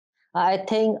I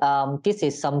think this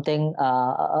is something,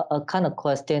 a kind of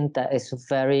question that is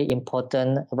very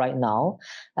important right now.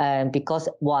 And because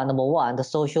number one, the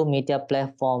social media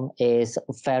platform is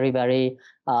very, very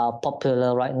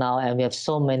popular right now. And we have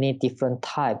so many different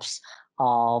types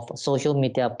of social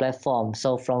media platforms.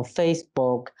 So from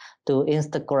Facebook to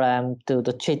Instagram to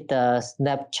the Twitter,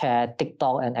 Snapchat,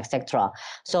 TikTok, and etc.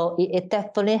 So it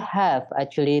definitely have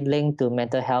actually linked to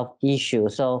mental health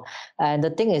issues. So, and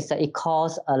the thing is that it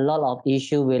causes a lot of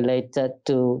issue related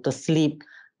to the sleep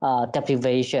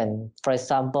deprivation. For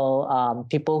example,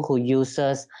 people who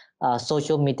uses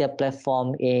social media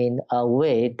platform in a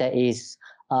way that is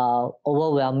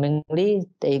overwhelmingly,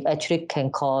 they actually can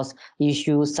cause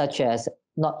issues such as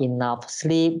not enough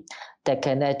sleep, that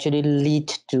can actually lead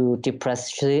to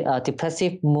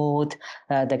depressive mood,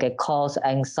 that can cause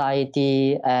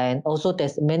anxiety, and also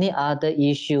there's many other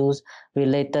issues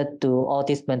related to all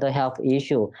these mental health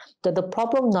issue. The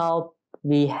problem now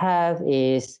we have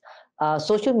is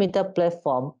social media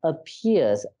platform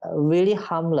appears really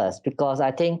harmless because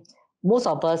I think most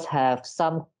of us have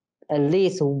some at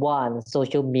least one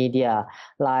social media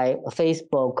like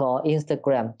Facebook or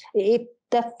Instagram. It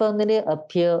definitely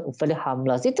appear very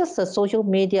harmless. It's just a social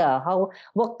media.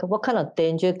 What kind of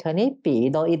danger can it be?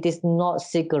 It is not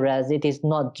cigarettes, it is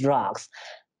not drugs.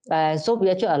 And so we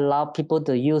actually allow people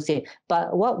to use it.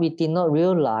 But what we did not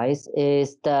realize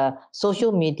is the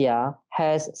social media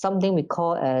has something we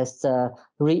call as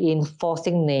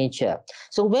reinforcing nature.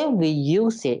 So when we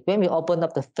use it, when we open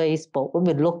up the Facebook, when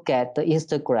we look at the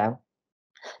Instagram,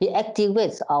 it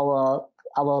activates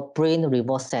our brain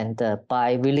reward center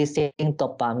by releasing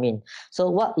dopamine. So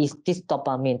what is this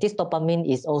dopamine? This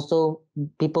dopamine is also,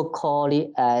 people call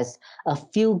it as a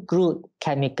feel-good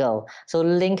chemical. So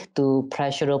linked to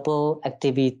pleasurable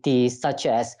activities such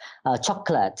as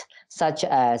chocolate, such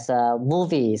as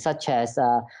movies, such as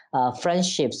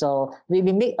friendship. So we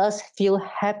make us feel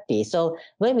happy. So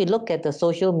when we look at the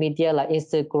social media like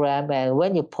Instagram, and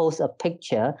when you post a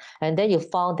picture and then you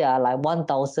found there are like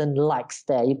 1,000 likes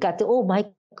there, you got to, oh my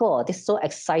God, this is so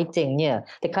exciting, yeah,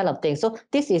 the kind of thing. So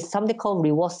this is something called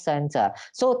reward center.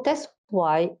 So that's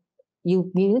why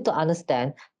you need to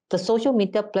understand the social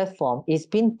media platform is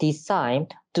being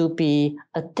designed to be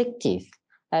addictive.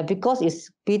 And because it's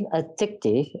been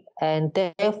addictive, and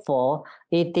therefore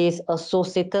it is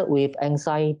associated with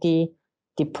anxiety,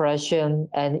 depression,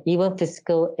 and even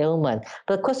physical ailment.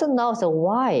 The question now is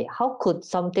why? How could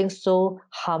something so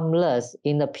harmless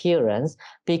in appearance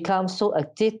become so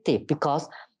addictive? Because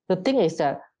the thing is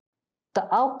that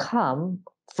the outcome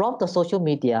from the social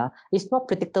media is not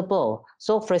predictable.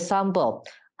 So for example,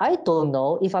 I don't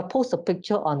know if I post a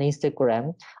picture on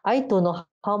Instagram, I don't know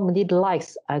how many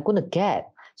likes I'm going to get.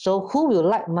 So who will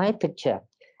like my picture?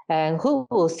 And who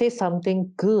will say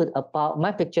something good about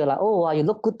my picture, like, oh, wow, you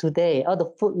look good today, oh, the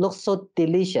food looks so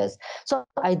delicious. So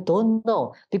I don't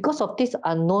know. Because of this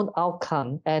unknown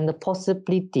outcome and the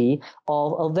possibility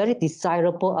of a very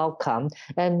desirable outcome,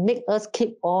 and make us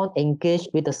keep on engaged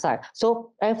with the site.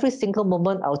 So every single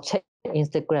moment I'll check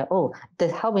Instagram, oh,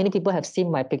 how many people have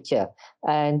seen my picture?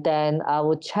 And then I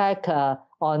will check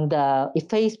on the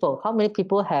Facebook, how many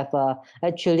people have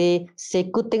actually say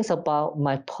good things about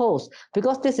my post,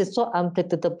 because this is so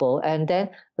unpredictable. And then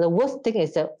the worst thing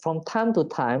is that from time to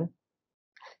time,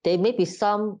 there may be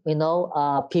some,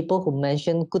 people who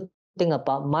mention good thing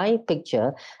about my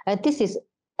picture, and this is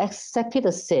exactly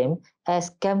the same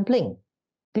as gambling.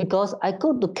 Because I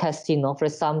go to casino, for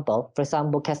example,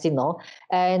 casino,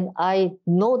 and I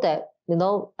know that,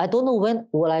 I don't know when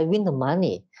will I win the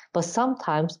money. But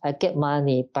sometimes I get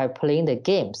money by playing the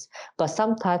games. But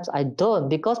sometimes I don't,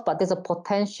 but there's a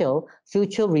potential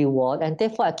future reward, and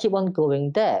therefore I keep on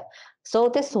going there. So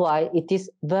that's why it is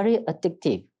very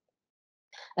addictive.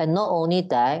 And not only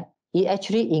that, it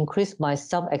actually increased my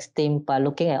self-esteem by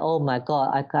looking at, oh my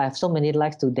God, I have so many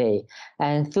likes today,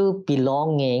 and feel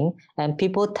belonging. And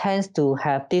people tend to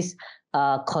have this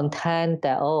content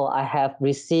that, oh, I have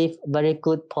received very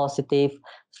good positive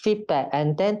feedback.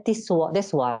 And then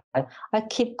that's why I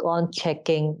keep on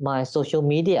checking my social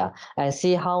media and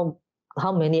see how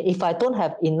many. If I don't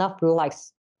have enough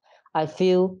likes, I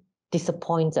feel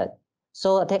disappointed.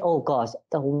 So I think, oh gosh,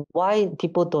 why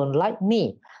people don't like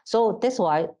me? So that's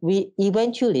why we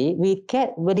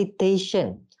get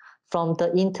validation from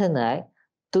the internet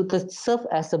to serve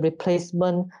as a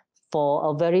replacement for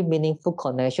a very meaningful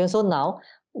connection. So now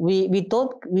we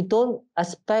don't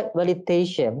expect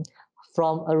validation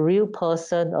from a real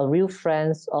person, a real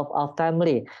friends of our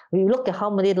family. We look at how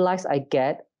many likes I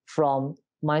get from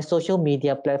my social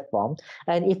media platform,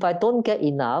 and if I don't get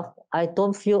enough, I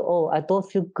don't feel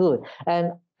good.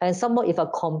 And And somehow if I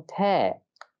compare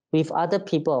with other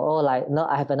people, or like,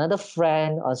 I have another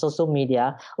friend on social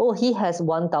media, oh, he has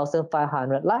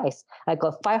 1,500 likes, I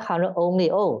got 500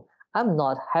 only. Oh, I'm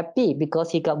not happy because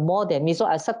he got more than me. So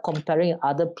I start comparing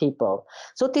other people.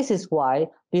 So this is why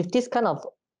with this kind of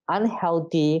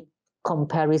unhealthy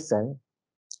comparison,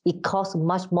 it causes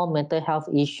much more mental health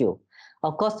issue.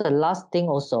 Of course, the last thing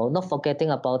also, not forgetting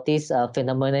about this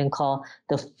phenomenon called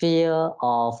the fear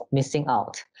of missing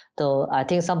out. So I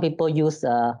think some people use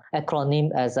acronym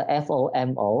as a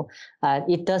FOMO, and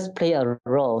it does play a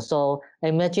role. So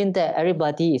imagine that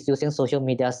everybody is using social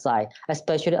media site,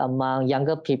 especially among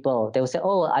younger people. They will say,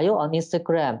 "Oh, are you on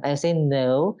Instagram?" And I say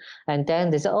no, and then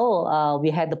they say, "Oh,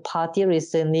 we had the party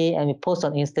recently, and we post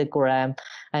on Instagram."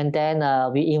 And then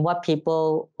we invite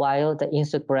people while the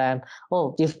Instagram,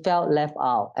 oh, you felt left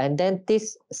out. And then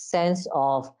this sense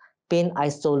of being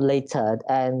isolated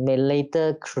and may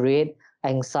later create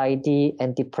anxiety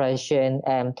and depression,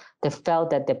 and they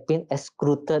felt that they've been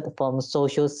excluded from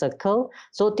social circle.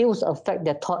 So this will affect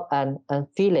their thought and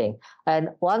feeling. And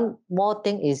one more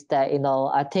thing is that,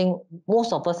 I think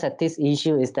most of us have this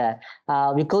issue is that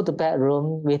we go to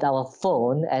bedroom with our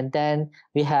phone, and then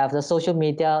we have the social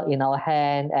media in our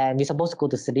hand, and we're supposed to go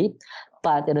to sleep.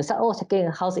 But say, oh, checking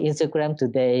how's Instagram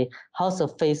today, how's the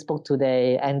Facebook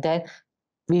today, and then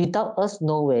without us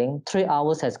knowing, 3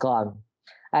 hours has gone.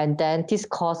 And then this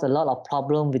causes a lot of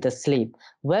problem with the sleep.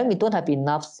 When we don't have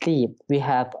enough sleep, we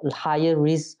have higher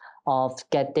risk of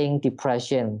getting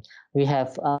depression. We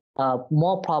have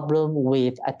more problem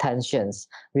with attentions.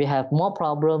 We have more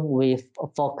problem with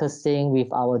focusing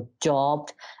with our job,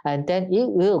 and then it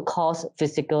will cause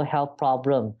physical health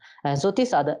problem. And so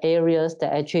these are the areas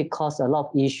that actually cause a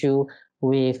lot of issue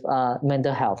with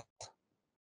mental health.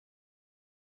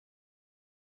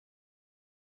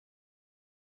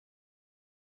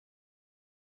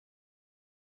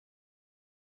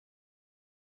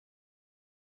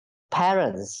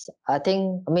 Parents,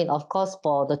 of course,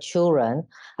 for the children,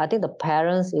 I think the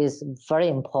parents is very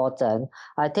important.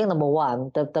 I think number one,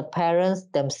 the parents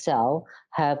themselves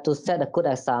have to set a good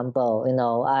example, and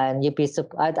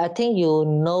I think you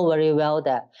know very well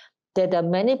that there are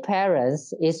many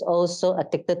parents is also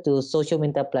addicted to social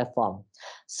media platform.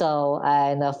 So,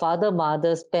 and father,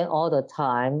 mother spend all the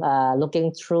time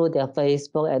looking through their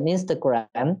Facebook and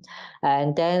Instagram.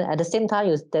 And then at the same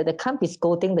time, they can't be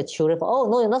scolding the children for, oh,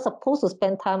 no, you're not supposed to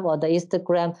spend time on the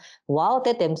Instagram while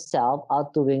they themselves are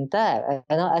doing that.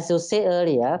 And as you said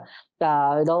earlier,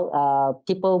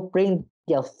 people bring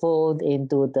their phone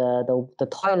into the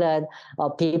toilet,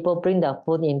 or people bring their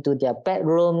phone into their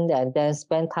bedroom and then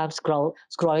spend time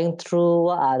scrolling through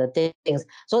what are the things.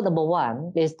 So number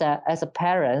one is that as a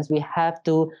parents, we have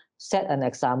to set an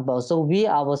example. So we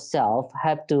ourselves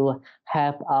have to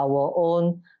have our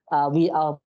own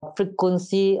our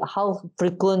frequency, how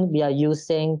frequent we are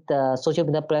using the social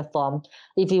media platform.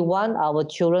 If we want our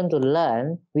children to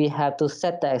learn, we have to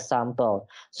set the example.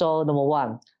 So number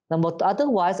one.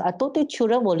 Otherwise, I don't think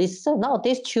children will listen.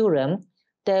 Nowadays, children,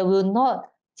 they will not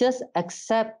just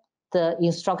accept the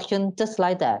instruction just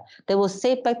like that. They will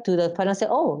say back to the parents, say,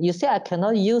 oh, you say I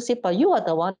cannot use it, but you are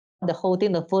the one that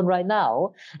holding the phone right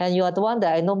now, and you are the one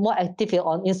that I know more active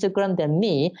on Instagram than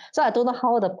me. So I don't know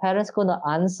how the parents going to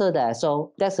answer that.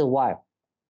 So that's why.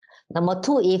 Number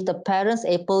two, if the parents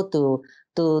able to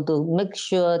make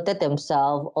sure that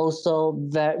themselves also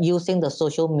using the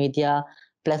social media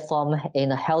platform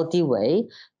in a healthy way,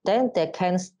 then they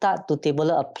can start to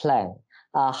develop a plan.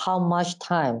 How much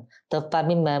time the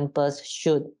family members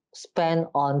should spend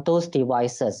on those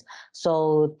devices.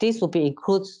 So this will be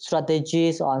include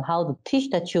strategies on how to teach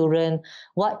the children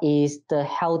what is the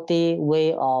healthy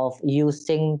way of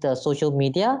using the social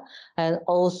media, and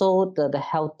also the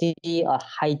healthy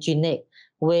hygienic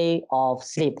way of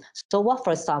sleep. So what,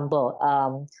 for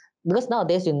example, because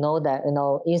nowadays that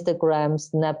Instagram,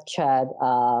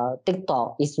 Snapchat,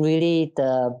 TikTok is really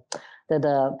the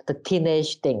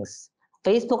teenage things.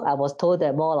 Facebook, I was told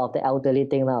that more of the elderly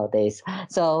thing nowadays.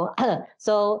 So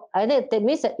so I think that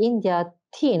means that in their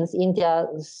teens, in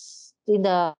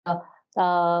their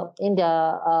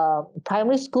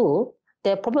primary school,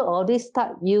 they probably already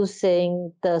start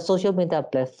using the social media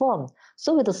platform.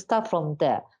 So we have to start from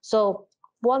there. So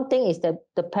one thing is that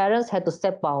the parents had to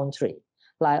set boundary.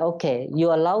 Like, okay,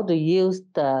 you're allowed to use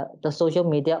the social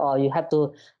media, or you have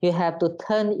to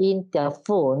turn in their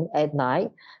phone at night,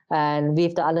 and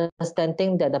with the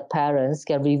understanding that the parents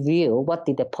can review what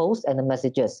did they post and the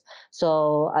messages.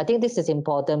 So I think this is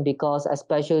important, because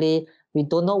especially we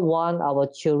do not want our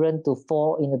children to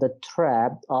fall into the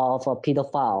trap of a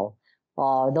pedophile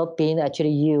or not being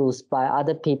actually used by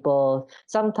other people.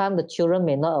 Sometimes the children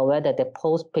may not aware that they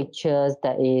post pictures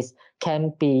that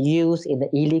can be used in the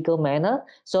illegal manner.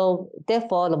 So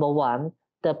therefore, number one,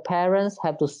 the parents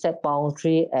have to set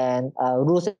boundary and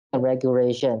rules and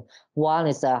regulation. One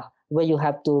is where you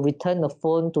have to return the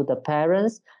phone to the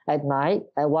parents at night,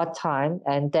 at what time,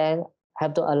 and then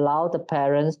have to allow the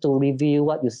parents to review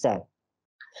what you send.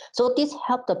 So this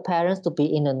helps the parents to be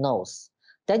in the know.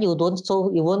 Then you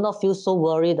will not feel so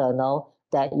worried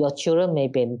that your children may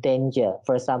be in danger,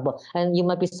 for example. And you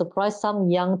might be surprised some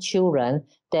young children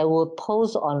that will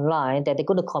post online that they're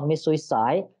going to commit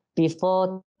suicide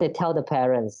before they tell the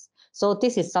parents. So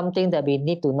this is something that we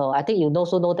need to know. I think you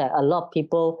also know that a lot of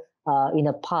people in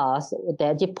the past, they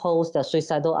actually post the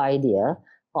suicidal idea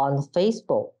on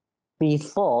Facebook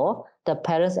before the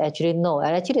parents actually know.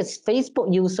 And actually it's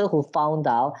Facebook user who found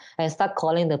out and start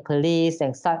calling the police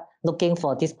and start looking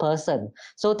for this person.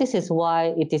 So this is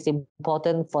why it is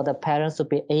important for the parents to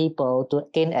be able to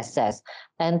gain access.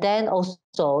 And then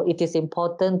also it is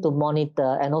important to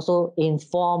monitor and also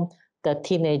inform the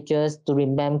teenagers to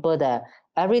remember that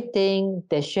everything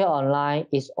they share online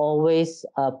is always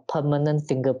a permanent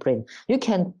fingerprint. You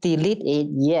can delete it,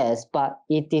 yes, but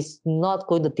it is not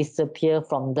going to disappear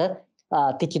from the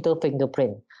digital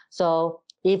fingerprint. So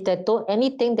if they don't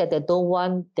anything that they don't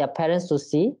want their parents to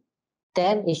see,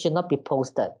 then it should not be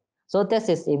posted. So this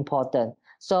is important.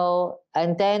 So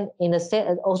and then in the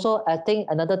same also I think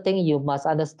another thing you must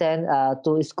understand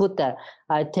too is good that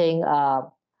I think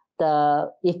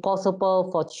if possible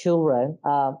for children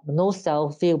no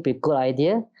selfie would be a good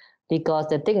idea, because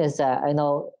the thing is that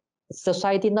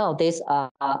society nowadays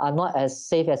are not as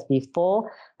safe as before,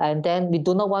 and then we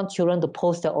do not want children to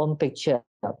post their own picture.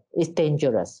 It's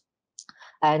dangerous.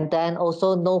 And then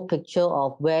also no picture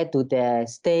of where do they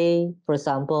stay, for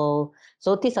example.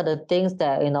 So these are the things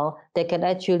that they can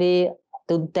actually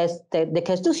do. They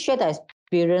can still share the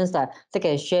experience, that they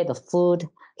can share the food,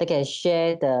 they can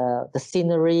share the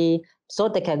scenery, so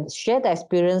they can share the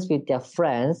experience with their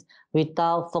friends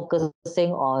without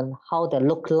focusing on how they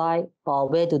look like or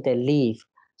where do they live.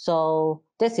 So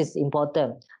this is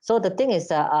important. So the thing is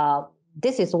that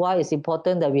this is why it's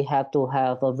important that we have to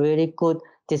have a really good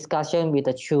discussion with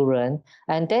the children.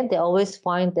 And then they always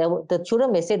find that the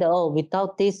children may say that, oh,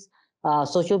 without this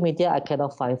social media, I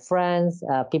cannot find friends,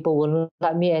 people won't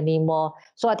like me anymore.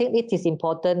 So I think it is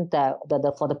important that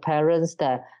for the parents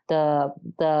that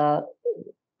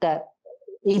that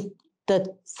if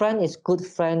the friend is good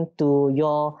friend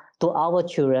to our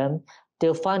children,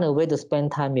 they'll find a way to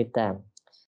spend time with them.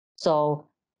 So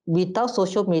without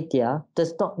social media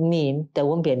does not mean there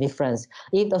won't be any friends.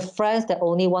 If the friends that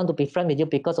only want to be friends with you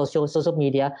because of social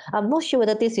media, I'm not sure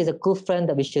whether this is a good friend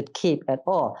that we should keep at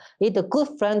all. If the good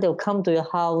friend, they'll come to your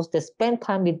house, they spend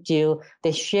time with you,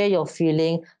 they share your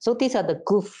feeling. So these are the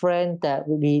good friends that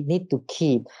we need to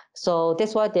keep. So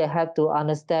that's why they have to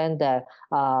understand that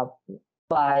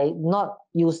by not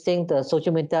using the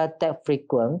social media that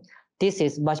frequent, this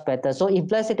is much better. So if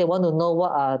let's say they want to know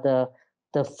what are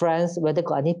the friends, whether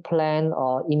got any plan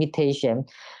or invitation,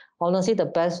 honestly, the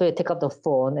best way to take up the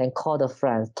phone and call the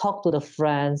friends, talk to the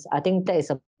friends. I think that is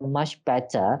a much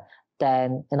better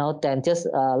than just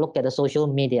look at the social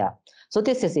media. So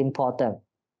this is important.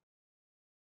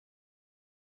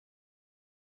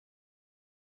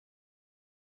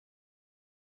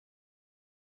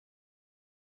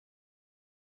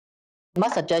 My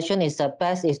suggestion is the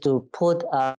best is to put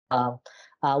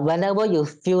whenever you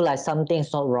feel like something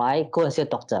is not right, go and see a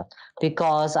doctor,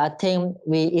 because I think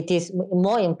it is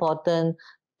more important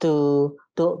to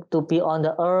be on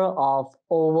the earth of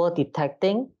over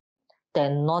detecting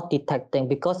than not detecting,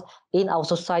 because in our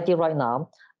society right now,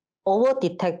 over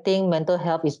detecting mental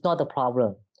health is not the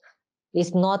problem.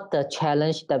 It's not the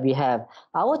challenge that we have.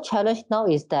 Our challenge now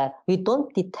is that we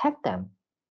don't detect them.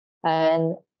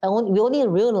 And we only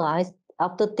realize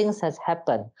after things has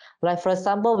happened. Like for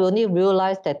example, we only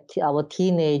realize that our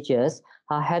teenagers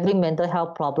are having mental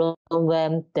health problems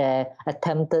when they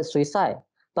attempted suicide.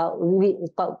 But we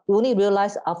only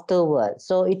realize afterwards.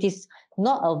 So it is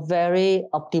not a very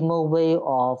optimal way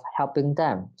of helping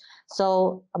them.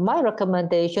 So my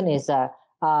recommendation is that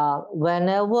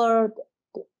whenever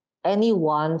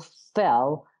anyone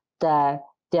felt that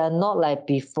they are not like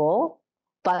before,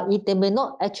 but they may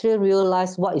not actually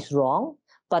realize what is wrong,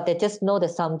 but they just know that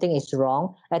something is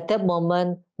wrong. At that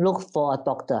moment, look for a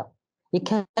doctor. It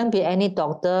can be any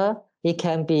doctor. It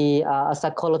can be a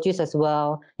psychologist as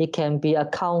well. It can be a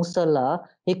counselor.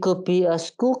 It could be a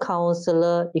school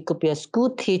counselor. It could be a school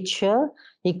teacher.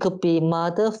 It could be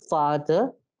mother,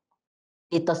 father.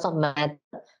 It does not matter.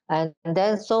 And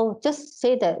then so just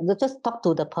say that, just talk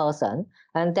to the person,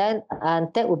 and that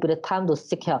would be the time to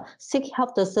seek help. Seek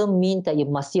help doesn't mean that you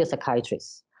must see a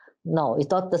psychiatrist. No, it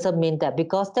doesn't mean that,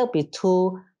 because that would be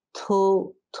too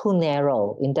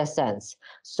narrow in that sense.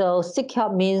 So seek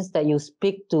help means that you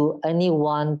speak to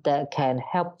anyone that can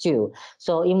help you.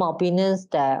 So in my opinion,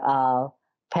 that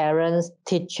parents,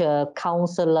 teacher,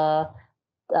 counselor,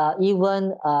 even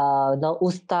the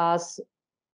ustads,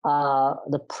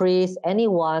 the priest,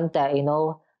 anyone that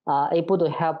able to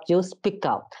help you, speak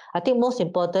out. I think most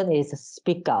important is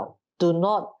speak out. Do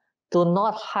not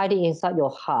hide it inside your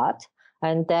heart,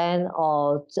 and then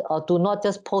or do not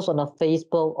just post on a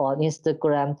Facebook or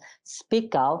Instagram.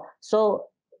 Speak out. So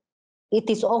it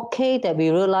is okay that we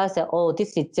realize that, oh,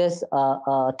 this is just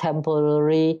a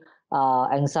temporary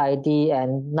anxiety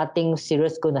and nothing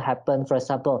serious going to happen. For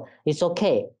example, it's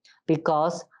okay,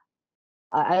 because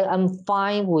I'm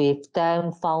fine with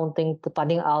them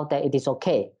finding out that it is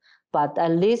okay. But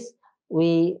at least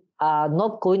we are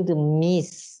not going to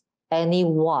miss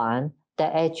anyone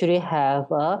that actually have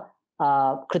a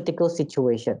critical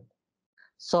situation.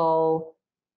 So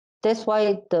that's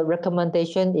why the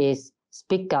recommendation is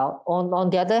speak out. On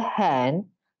the other hand,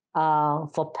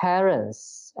 for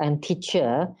parents and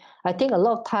teacher, I think a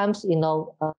lot of times,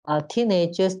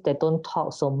 teenagers, they don't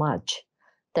talk so much,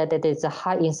 that is a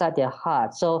hide inside their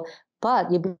heart. So,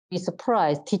 but you'll be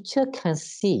surprised, teacher can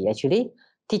see actually.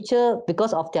 Teacher,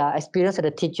 because of their experience as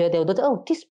a teacher, they'll do, oh,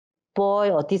 this boy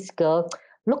or this girl,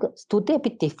 look, today a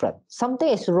bit different. Something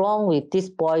is wrong with this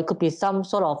boy. It could be some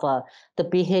sort of the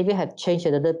behavior have changed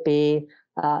a little bit.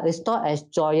 It's not as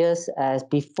joyous as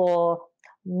before,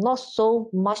 not so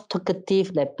much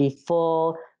talkative like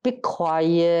before, bit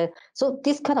quiet. So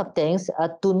these kind of things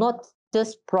do not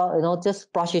just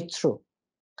brush it through.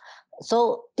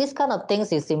 So this kind of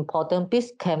things is important.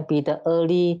 This can be the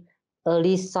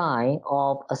early sign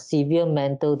of a severe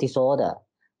mental disorder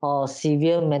or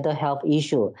severe mental health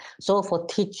issue. So for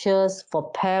teachers, for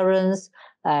parents,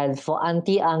 and for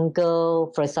auntie,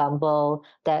 uncle, for example,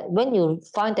 that when you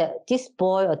find that this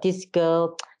boy or this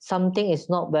girl, something is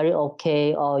not very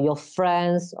okay, or your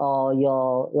friends or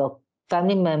your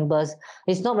family members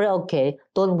is not very okay,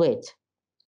 don't wait.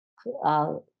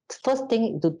 First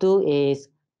thing to do is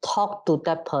talk to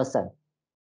that person.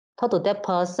 Talk to that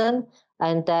person,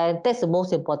 and then that's the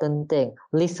most important thing.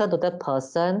 Listen to that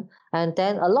person, and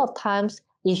then a lot of times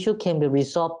issue can be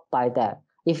resolved by that.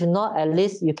 If not, at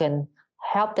least you can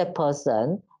help that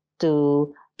person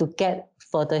to get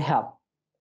further help.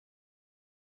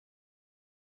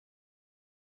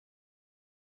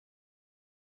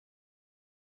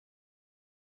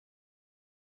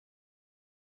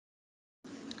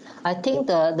 I think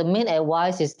the main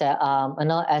advice is that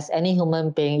as any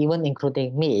human being, even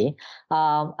including me,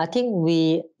 I think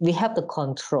we have the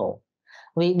control.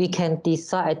 We can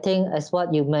decide. I think, as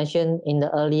what you mentioned in the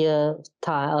earlier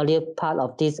part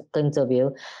of this interview,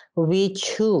 we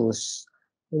choose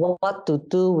what to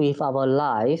do with our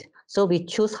life. So we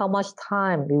choose how much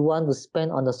time we want to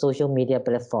spend on the social media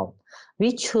platform.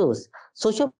 We choose.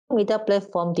 Social media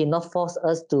platform did not force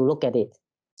us to look at it.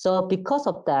 So because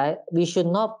of that, we should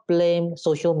not blame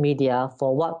social media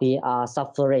for what we are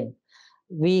suffering.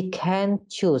 We can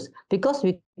choose. Because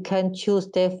we can choose,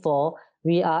 therefore,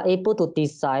 we are able to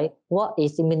decide what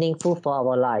is meaningful for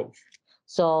our life.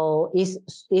 So is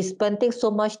spending so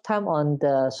much time on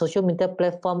the social media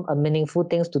platform a meaningful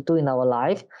things to do in our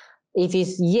life? If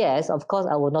it's yes, of course,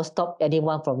 I will not stop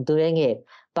anyone from doing it.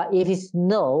 But if it's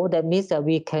no, that means that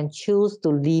we can choose to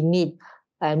limit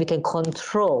and we can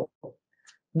control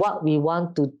what we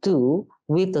want to do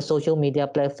with the social media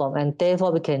platform, and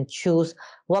therefore we can choose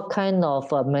what kind of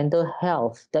mental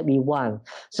health that we want.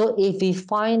 So if we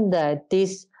find that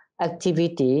this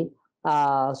activity,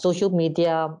 social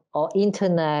media or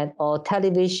internet or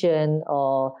television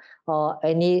or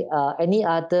any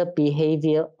other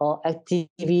behavior or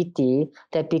activity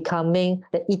that becoming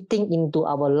the eating into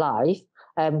our life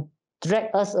and drag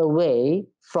us away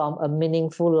from a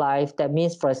meaningful life, that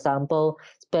means, for example,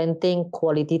 spending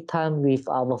quality time with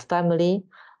our family,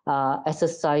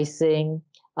 exercising,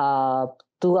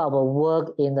 do our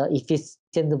work in an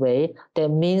efficient way. That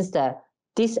means that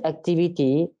this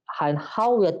activity and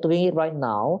how we are doing it right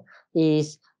now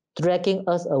is dragging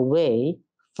us away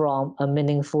from a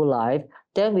meaningful life.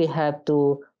 Then we have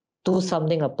to do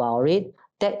something about it.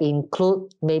 That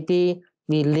include maybe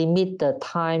we limit the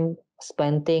time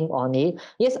spending on it.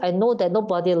 Yes, I know that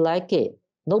nobody like it.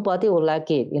 Nobody will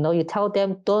like it. You tell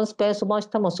them don't spend so much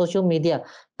time on social media.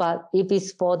 But if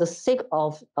it's for the sake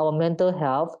of our mental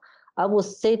health, I would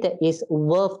say that it's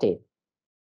worth it.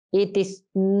 It is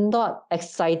not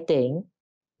exciting,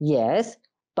 Yes,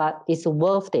 but it's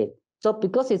worth it. So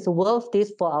because it's worth it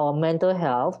for our mental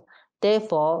health,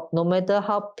 therefore, no matter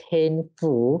how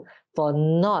painful for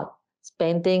not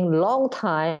spending long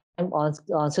time on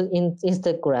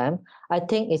Instagram, I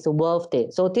think it's worth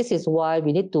it. So this is why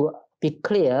we need to be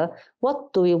clear,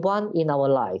 what do we want in our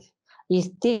life? Is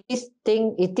this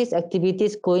activity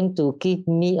is going to give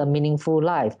me a meaningful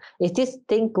life? Is this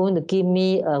thing going to give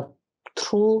me a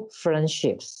true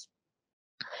friendships?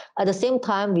 At the same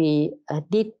time, we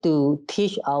need to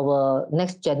teach our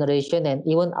next generation and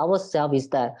even ourselves is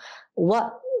that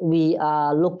what we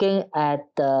are looking at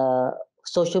the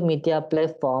social media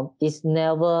platform is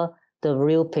never the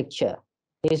real picture.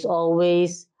 It's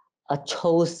always a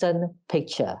chosen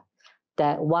picture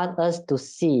that want us to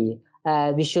see.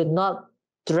 We should not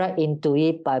drag into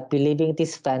it by believing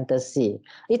this fantasy.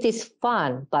 It is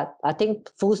fun, but I think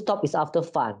full stop is after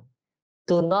fun.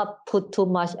 Do not put too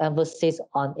much emphasis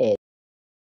on it.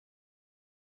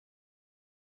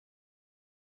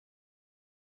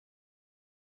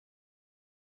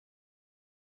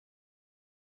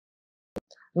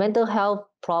 Mental health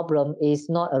problem is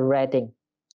not a rare thing.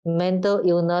 Mental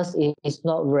illness is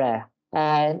not rare,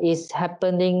 and it's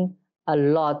happening a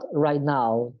lot right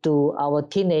now to our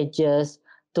teenagers,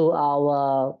 to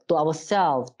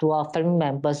ourselves, to our family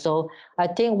members. So I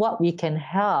think what we can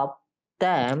help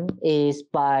them is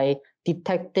by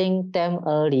detecting them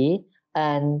early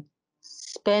and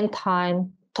spend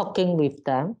time talking with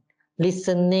them,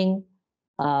 listening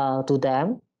to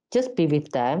them, just be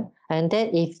with them. And then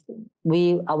if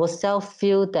we ourselves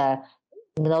feel that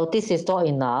this is not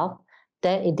enough,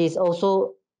 then it is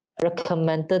also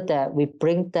recommended that we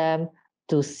bring them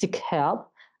to seek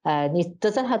help. And it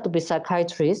doesn't have to be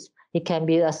psychiatrist. It can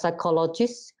be a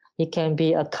psychologist. It can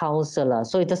be a counselor.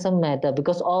 So it doesn't matter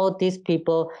because all these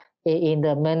people in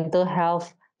the mental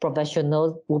health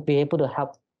professionals will be able to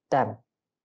help them.